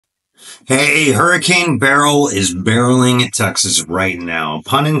Hey, Hurricane Beryl is barreling at Texas right now.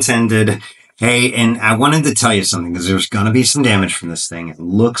 Pun intended. Hey, and I wanted to tell you something because there's going to be some damage from this thing. It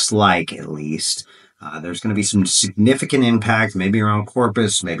looks like, at least, there's going to be some significant impact, maybe around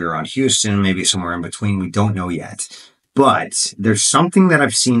Corpus, maybe around Houston, maybe somewhere in between. We don't know yet. But there's something that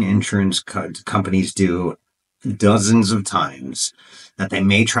I've seen insurance companies do dozens of times that they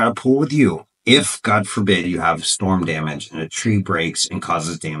may try to pull with you if, God forbid, you have storm damage and a tree breaks and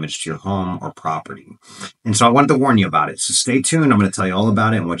causes damage to your home or property. And so I wanted to warn you about it. So stay tuned. I'm going to tell you all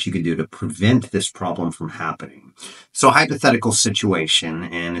about it and what you can do to prevent this problem from happening. So hypothetical situation,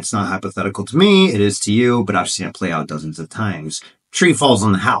 and it's not hypothetical to me, it is to you, but I've seen it play out dozens of times. Tree falls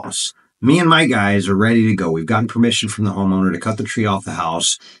on the house. Me and my guys are ready to go. We've gotten permission from the homeowner to cut the tree off the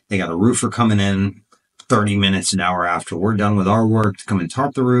house. They got a roofer coming in 30 minutes, an hour after we're done with our work to come and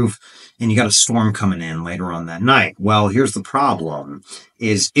tarp the roof, and you got a storm coming in later on that night. Well, here's the problem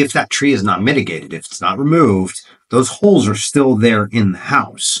is if that tree is not mitigated, if it's not removed, those holes are still there in the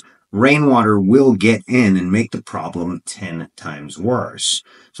house. Rainwater will get in and make the problem 10 times worse.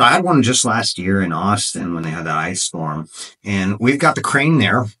 So I had one just last year in Austin when they had that ice storm, and we've got the crane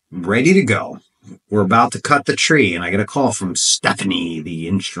there ready to go. We're about to cut the tree, and I get a call from Stephanie, the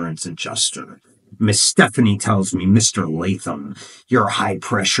insurance adjuster. Miss Stephanie tells me, Mr. Latham, your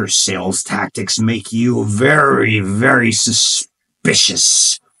high-pressure sales tactics make you very, very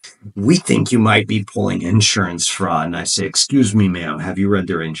suspicious. We think you might be pulling insurance fraud. And I say, excuse me, ma'am, have you read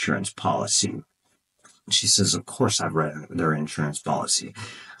their insurance policy? She says, of course I've read their insurance policy.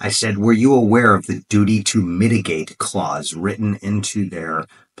 I said, were you aware of the duty to mitigate clause written into their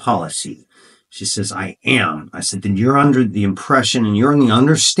policy? She says, I am. I said, then you're under the impression and you're in the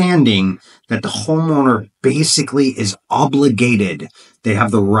understanding that the homeowner basically is obligated. They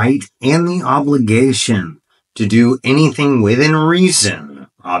have the right and the obligation to do anything within reason.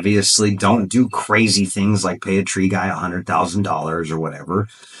 Obviously, don't do crazy things like pay a tree guy $100,000 or whatever.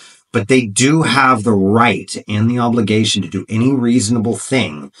 But they do have the right and the obligation to do any reasonable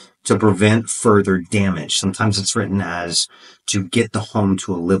thing to prevent further damage. Sometimes it's written as to get the home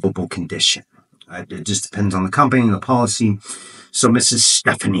to a livable condition. It just depends on the company and the policy. So Mrs.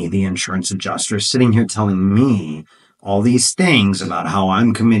 Stephanie, the insurance adjuster, is sitting here telling me all these things about how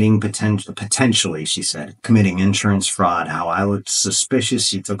I'm committing potentially, she said, committing insurance fraud, how I looked suspicious.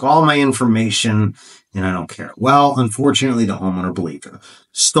 She took all my information and I don't care. Well, unfortunately, the homeowner believed her.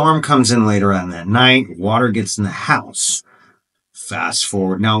 Storm comes in later on that night. Water gets in the house. Fast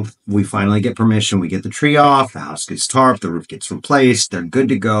forward. Now we finally get permission. We get the tree off. The house gets tarped. The roof gets replaced. They're good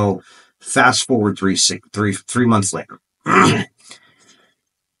to go. Fast forward 3 months later.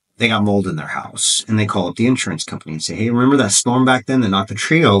 They got mold in their house and they call up the insurance company and say, hey, remember that storm back then that knocked the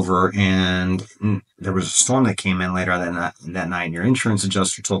tree over? And there was a storm that came in later that night. And your insurance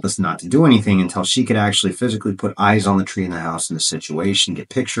adjuster told us not to do anything until she could actually physically put eyes on the tree in the house in the situation, get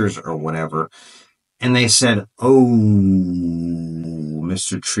pictures or whatever. And they said, oh,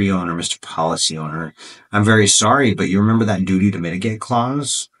 Mr. Tree owner, Mr. Policy owner, I'm very sorry, but you remember that duty to mitigate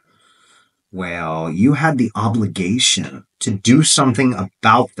clause? Well, you had the obligation to do something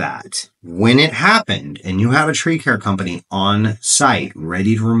about that when it happened, and you had a tree care company on site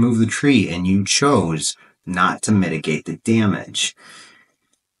ready to remove the tree, and you chose not to mitigate the damage.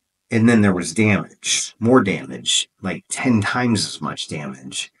 And then there was damage, more damage, like 10 times as much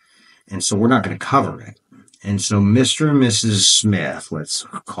damage. And so we're not going to cover it. And so Mr. and Mrs. Smith, let's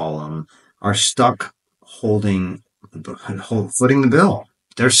call them, are stuck footing the bill.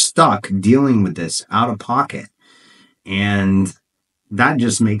 They're stuck dealing with this out of pocket. And that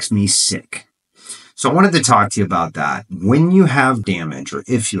just makes me sick. So I wanted to talk to you about that. When you have damage, or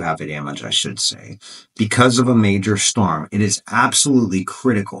if you have a damage, I should say, because of a major storm, it is absolutely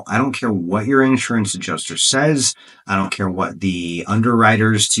critical. I don't care what your insurance adjuster says. I don't care what the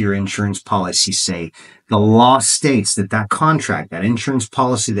underwriters to your insurance policy say. The law states that that contract, that insurance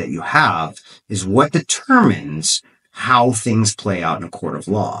policy that you have, is what determines how things play out in a court of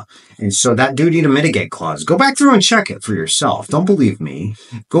law. And so that duty to mitigate clause, go back through and check it for yourself. Don't believe me.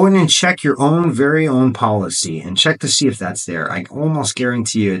 Go in and check your own very own policy and check to see if that's there. I almost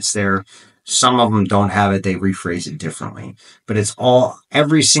guarantee you it's there. Some of them don't have it. They rephrase it differently. But it's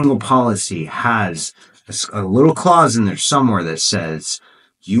every single policy has a little clause in there somewhere that says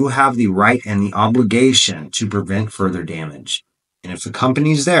you have the right and the obligation to prevent further damage. And if the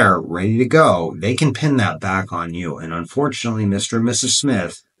company's there, ready to go, they can pin that back on you. And unfortunately, Mr. and Mrs.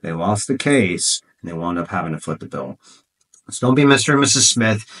 Smith, they lost the case, and they wound up having to foot the bill. So don't be Mr. and Mrs.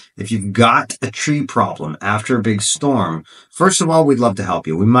 Smith. If you've got a tree problem after a big storm, first of all, we'd love to help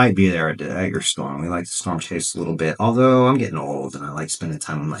you. We might be there at your storm. We like to storm chase a little bit, although I'm getting old and I like spending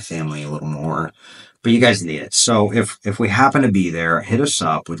time with my family a little more. But you guys need it. So if we happen to be there, hit us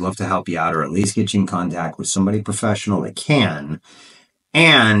up. We'd love to help you out or at least get you in contact with somebody professional that can.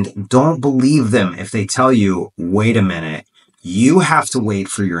 And don't believe them if they tell you, wait a minute, you have to wait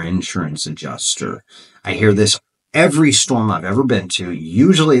for your insurance adjuster. I hear this every storm I've ever been to.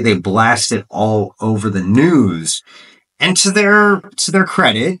 Usually they blast it all over the news. And to their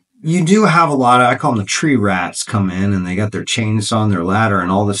credit, you do have a lot of, I call them the tree rats, come in and they got their chainsaw and their ladder, and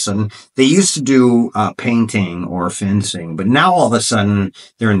all of a sudden they used to do painting or fencing, but now all of a sudden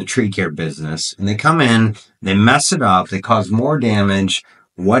they're in the tree care business and they come in, they mess it up, they cause more damage,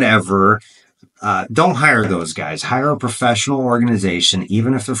 whatever. Don't hire those guys. Hire a professional organization,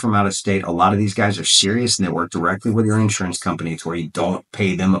 even if they're from out of state. A lot of these guys are serious and they work directly with your insurance company to where you don't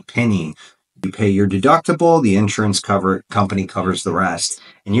pay them a penny. You pay your deductible, the insurance company covers the rest.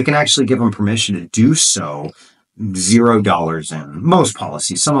 And you can actually give them permission to do so, $0 in. Most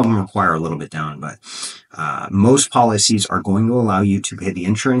policies, some of them require a little bit down, but most policies are going to allow you to pay the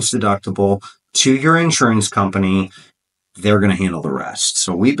insurance deductible to your insurance company. They're going to handle the rest.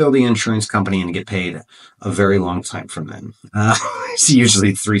 So we build the insurance company and get paid a very long time from them. It's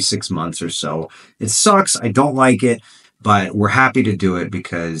usually 3-6 months or so. It sucks. I don't like it, but we're happy to do it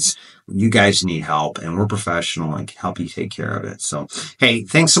because you guys need help and we're professional and can help you take care of it. So, hey,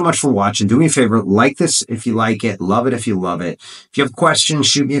 thanks so much for watching. Do me a favor, like this if you like it, love it if you love it. If you have questions,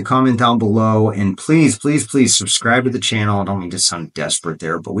 shoot me a comment down below, and please, please, please subscribe to the channel. I don't mean to sound desperate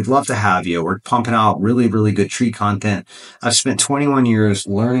there, but we'd love to have you. We're pumping out really, really good tree content. I've spent 21 years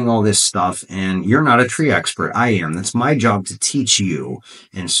learning all this stuff, and you're not a tree expert. I am. That's my job to teach you.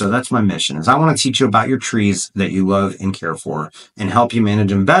 And so that's my mission, is I want to teach you about your trees that you love and care for and help you manage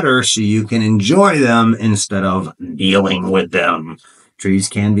them better so you can enjoy them instead of dealing with them. Trees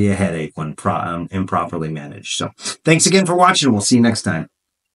can be a headache when improperly managed. So thanks again for watching. We'll see you next time.